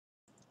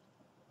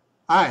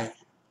Hi,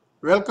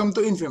 welcome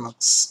to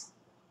Infimux.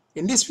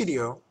 In this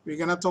video, we're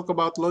going to talk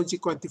about logic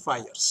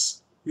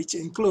quantifiers, which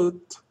include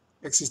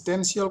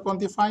existential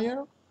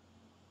quantifier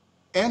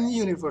and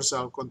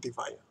universal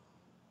quantifier.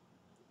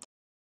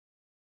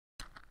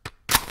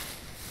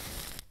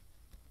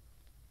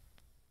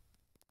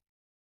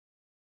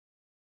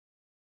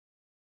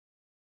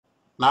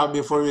 Now,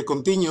 before we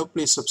continue,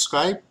 please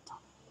subscribe,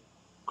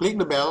 click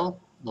the bell,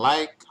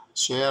 like,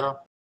 share,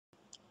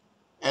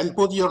 and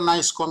put your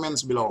nice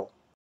comments below.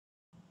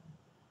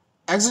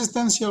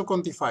 Existential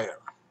quantifier.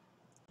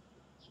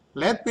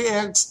 Let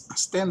Px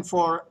stand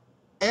for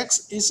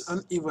x is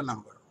an even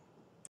number.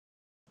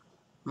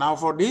 Now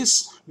for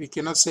this, we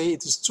cannot say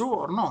it is true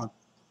or not.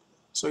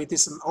 So it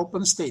is an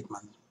open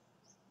statement.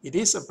 It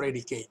is a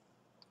predicate.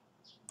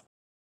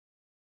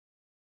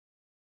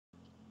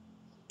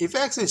 If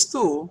x is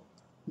 2,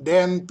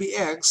 then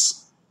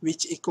Px,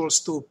 which equals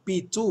to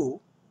P2,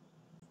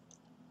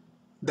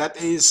 that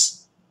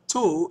is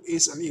 2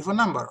 is an even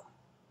number.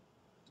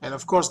 And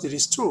of course, this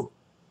is true.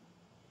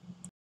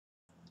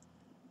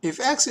 If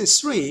x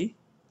is 3,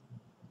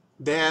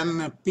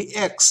 then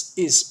Px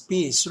is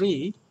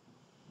P3,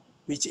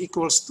 which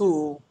equals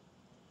to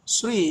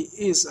 3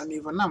 is an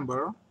even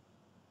number.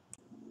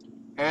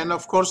 And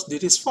of course,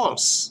 this is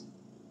false.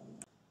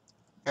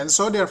 And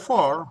so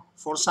therefore,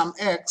 for some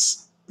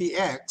x,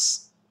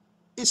 Px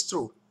is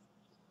true.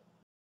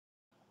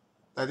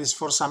 That is,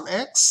 for some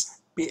x,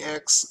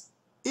 Px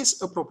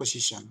is a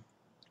proposition.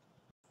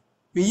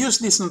 We use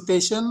this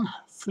notation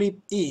flip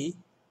E,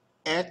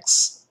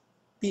 x,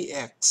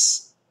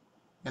 Px,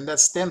 and that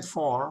stands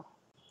for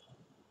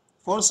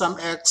some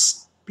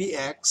x,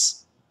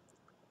 Px,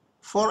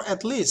 for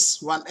at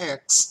least one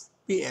x,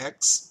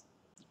 Px,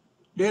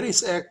 there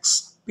is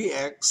x,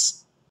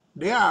 Px,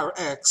 there are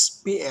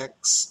x,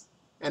 Px,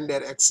 and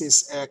there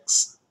exists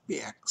x,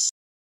 Px.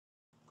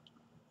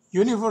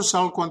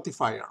 Universal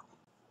quantifier.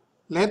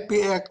 Let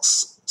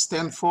Px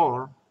stand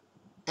for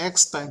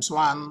x times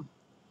 1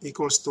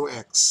 equals to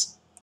x.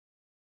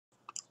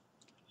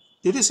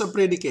 It is a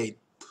predicate.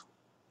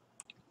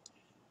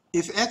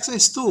 If x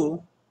is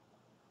 2,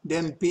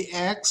 then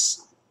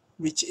Px,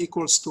 which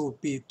equals to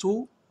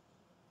P2,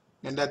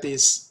 and that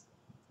is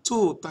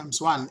 2 times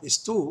 1 is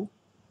 2,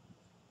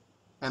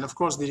 and of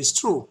course this is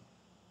true.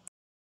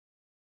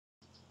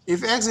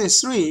 If x is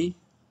 3,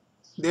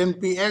 then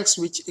Px,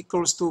 which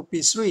equals to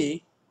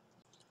P3,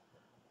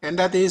 and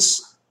that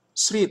is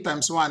 3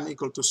 times 1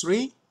 equal to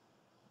 3,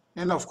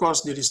 and of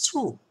course this is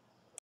true.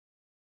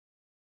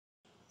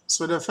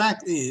 So the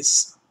fact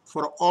is,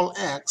 for all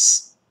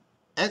x,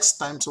 x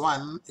times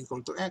 1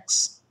 equal to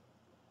x.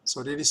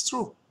 So that is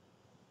true.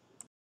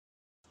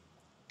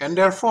 And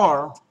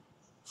therefore,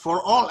 for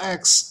all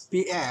x,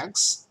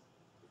 Px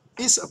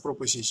is a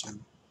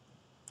proposition.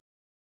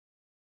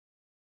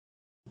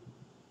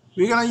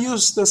 We're going to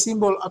use the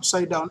symbol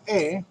upside down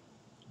A,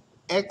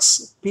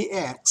 x,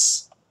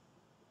 Px,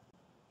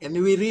 and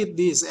we read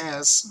this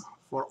as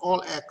for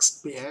all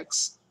x,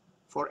 Px,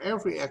 for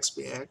every x,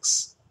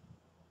 Px,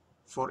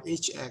 for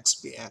each x,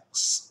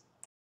 Px.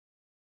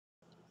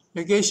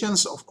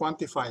 Negations of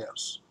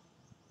quantifiers.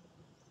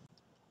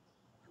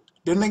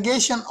 The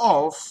negation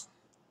of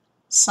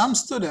some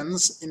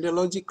students in the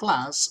logic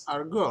class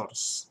are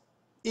girls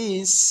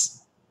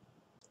is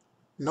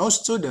no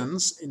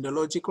students in the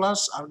logic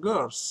class are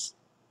girls,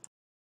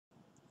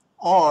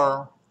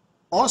 or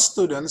all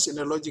students in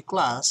the logic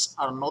class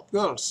are not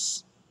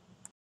girls.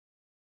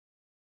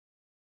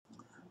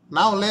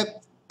 Now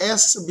let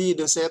S be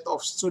the set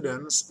of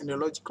students in the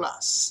logic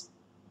class,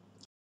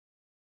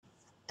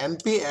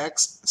 and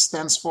Px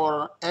stands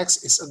for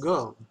x is a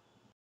girl.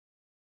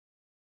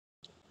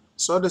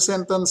 So the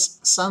sentence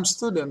some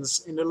students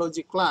in the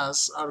logic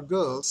class are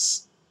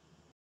girls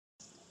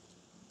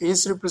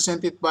is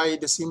represented by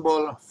the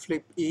symbol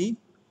flip E,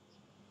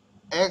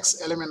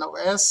 x element of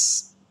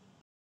S,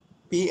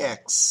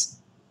 Px.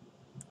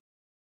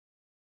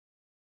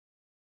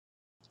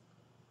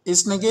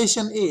 Its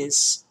negation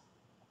is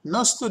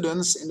no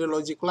students in the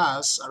logic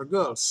class are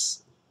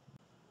girls,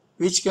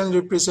 which can be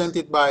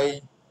represented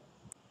by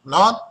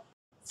not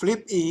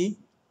flip E,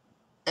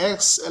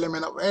 x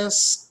element of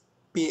S,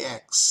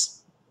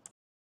 Px.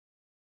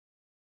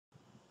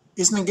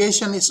 Its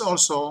negation is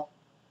also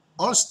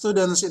all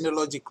students in the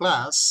logic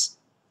class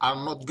are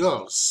not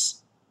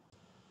girls,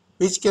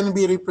 which can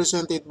be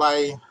represented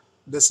by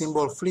the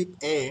symbol flip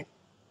A,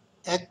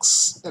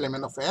 x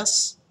element of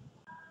S,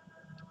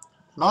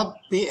 not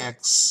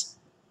Px.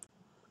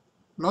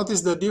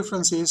 Notice the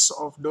differences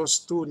of those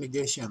two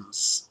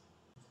negations.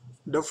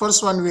 The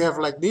first one we have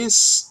like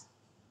this,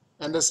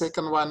 and the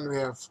second one we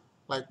have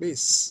like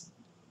this.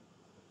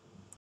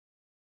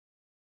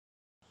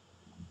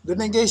 The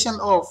negation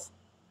of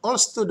all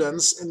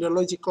students in the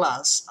logic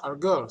class are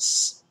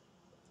girls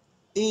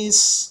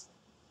is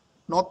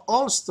not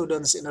all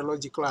students in the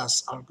logic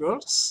class are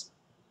girls,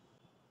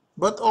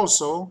 but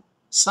also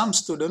some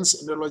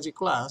students in the logic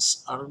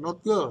class are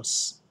not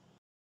girls.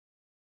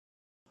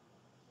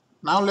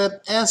 Now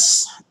let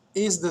S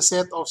is the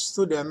set of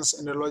students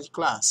in the logic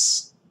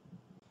class,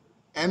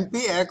 and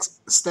PX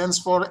stands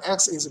for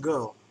X is a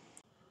girl.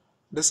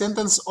 The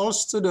sentence all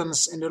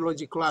students in the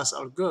logic class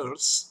are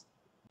girls,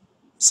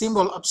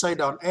 symbol upside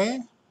down A,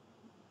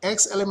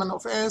 X element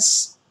of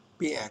S,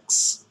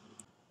 PX.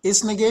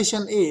 Its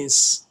negation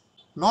is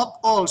not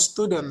all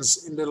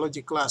students in the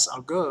logic class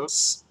are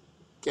girls,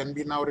 can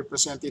be now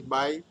represented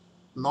by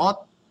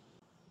not,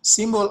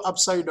 symbol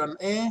upside down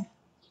A,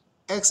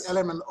 X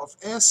element of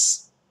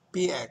S,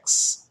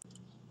 PX.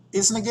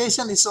 Its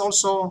negation is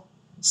also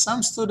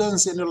some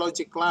students in the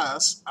logic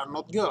class are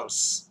not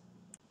girls,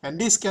 and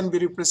this can be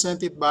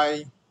represented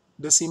by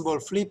the symbol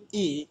flip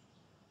E,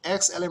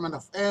 X element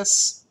of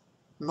S,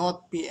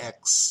 not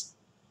PX.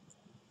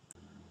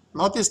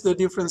 Notice the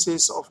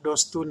differences of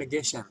those two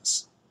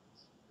negations.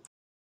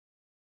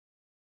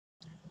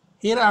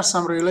 Here are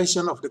some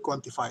relation of the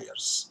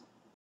quantifiers.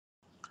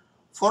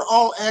 For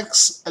all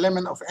X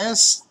element of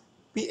S,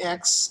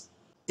 PX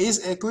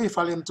is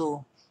equivalent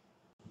to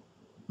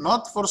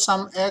not for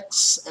some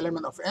X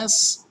element of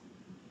S,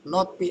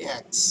 not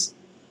PX.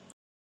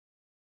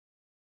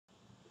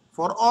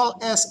 For all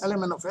S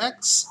element of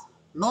X,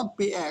 not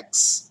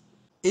PX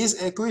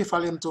is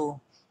equivalent to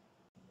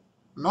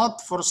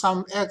not for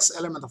some X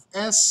element of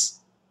S,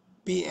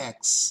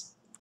 PX.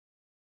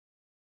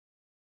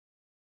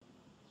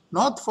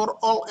 Not for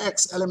all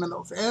X element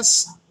of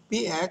S,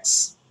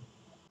 PX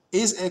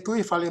is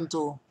equivalent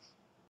to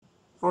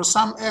for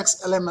some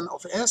X element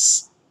of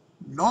S,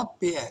 not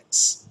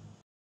PX.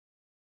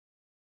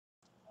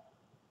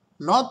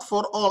 Not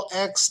for all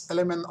X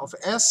element of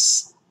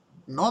S,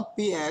 not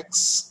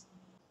PX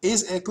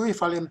is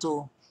equivalent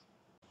to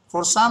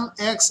for some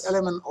X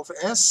element of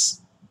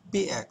S,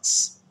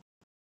 PX.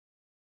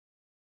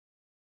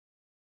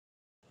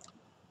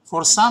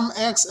 For some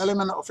X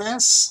element of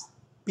S,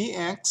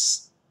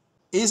 PX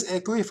is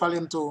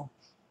equivalent to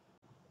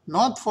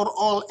not for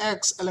all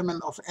X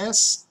element of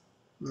S,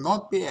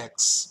 not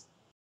PX.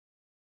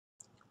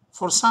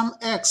 For some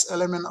X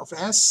element of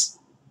S,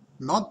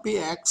 not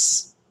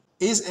PX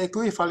is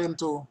equivalent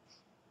to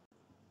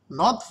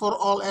not for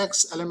all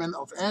X element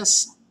of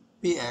S,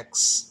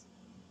 PX.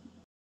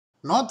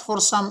 Not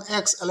for some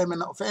X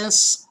element of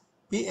S,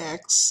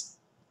 PX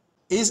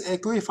is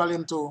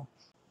equivalent to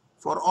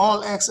for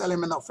all X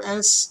element of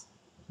S,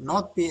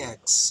 not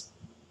PX.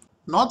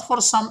 Not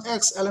for some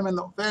X element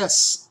of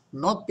S,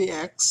 not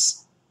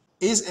PX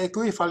is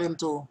equivalent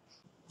to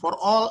for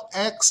all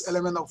X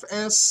element of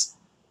S,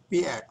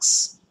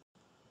 PX.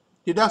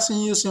 Deduction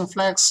using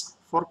flags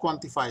for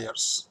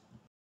quantifiers.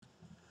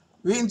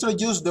 We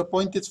introduce the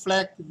pointed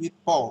flag with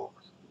pole.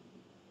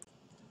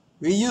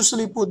 We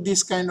usually put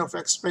this kind of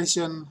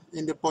expression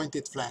in the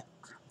pointed flag.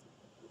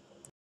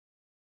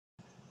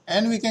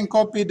 And we can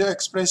copy the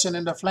expression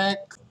in the flag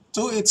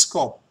to its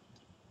scope.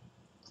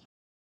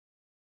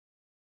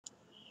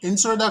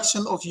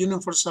 Introduction of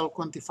universal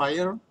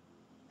quantifier,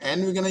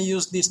 and we're going to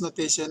use this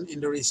notation in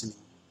the reasoning.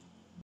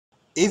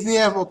 If we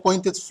have a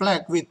pointed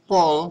flag with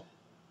pole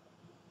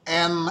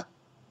and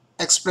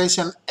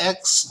expression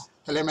X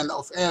element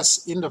of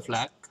S in the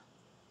flag,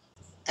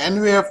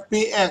 and we have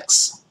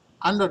PX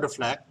under the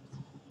flag,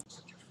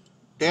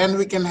 then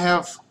we can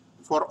have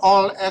for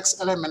all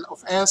X element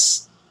of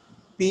S,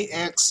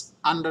 PX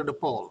under the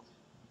pole.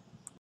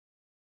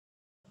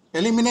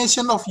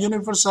 Elimination of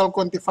universal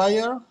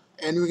quantifier,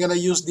 and we're going to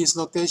use this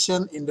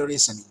notation in the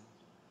reasoning.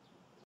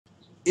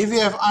 If we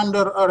have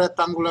under a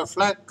rectangular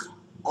flag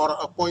or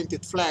a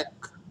pointed flag,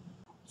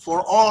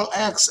 for all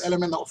X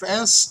element of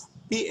S,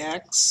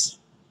 PX,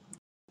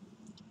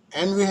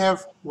 and we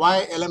have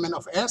Y element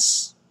of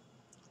S,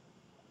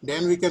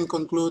 then we can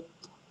conclude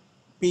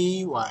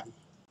PY.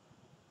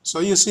 So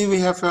you see we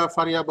have a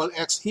variable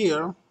X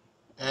here,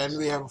 and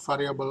we have a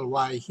variable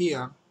Y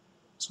here.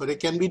 So they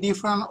can be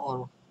different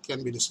or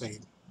can be the same.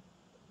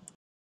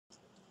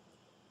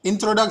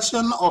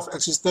 Introduction of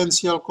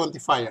existential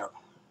quantifier,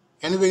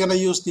 and we're going to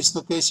use this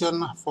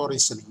notation for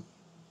reasoning.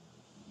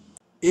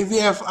 If we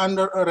have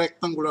under a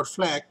rectangular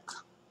flag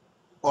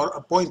or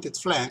a pointed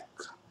flag,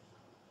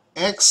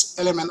 X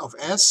element of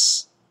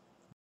S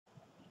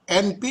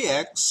and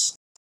PX,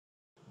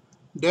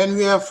 then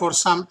we have for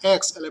some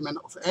X element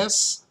of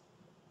S,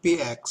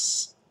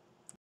 PX.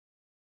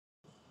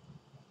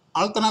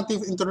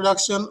 Alternative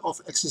introduction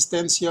of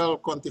existential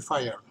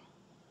quantifier,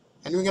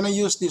 and we're going to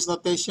use this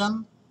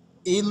notation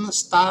in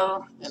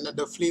star and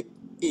the flip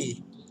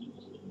E.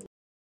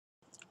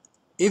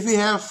 If we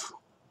have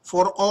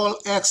for all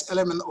X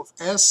element of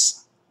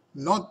S,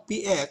 not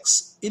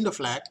PX in the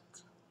flag,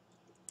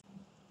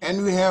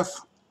 and we have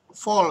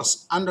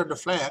false under the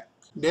flag,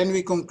 then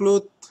we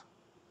conclude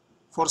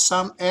for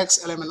some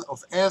X element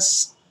of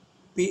S,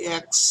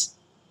 PX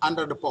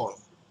under the pole.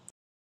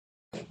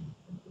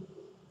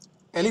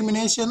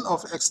 Elimination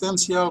of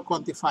existential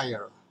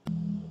quantifier,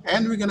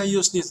 and we're going to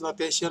use this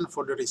notation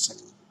for the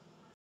reasoning.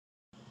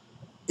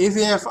 If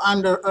we have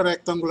under a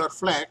rectangular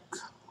flag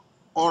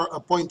or a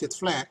pointed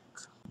flag,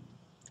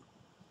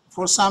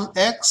 for some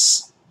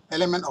X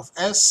element of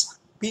S,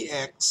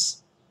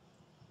 PX,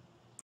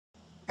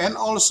 and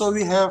also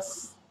we have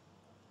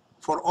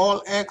for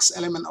all X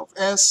element of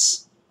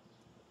S,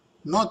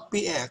 not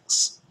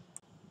Px,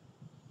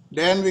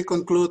 then we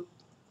conclude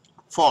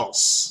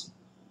false.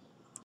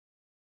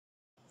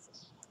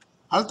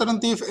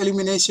 Alternative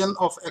elimination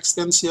of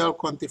existential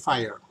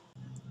quantifier.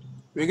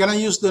 We're going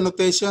to use the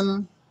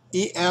notation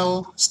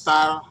EL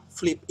star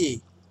flip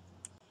E.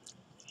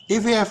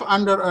 If we have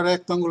under a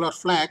rectangular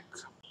flag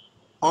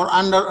or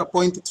under a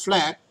pointed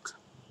flag,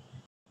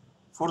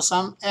 for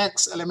some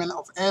x element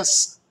of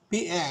S,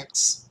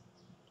 Px,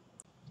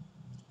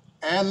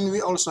 and we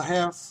also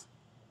have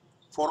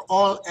for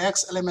all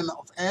x element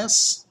of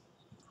S,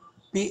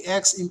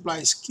 Px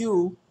implies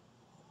Q,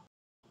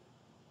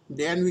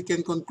 then we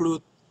can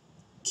conclude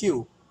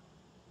Q.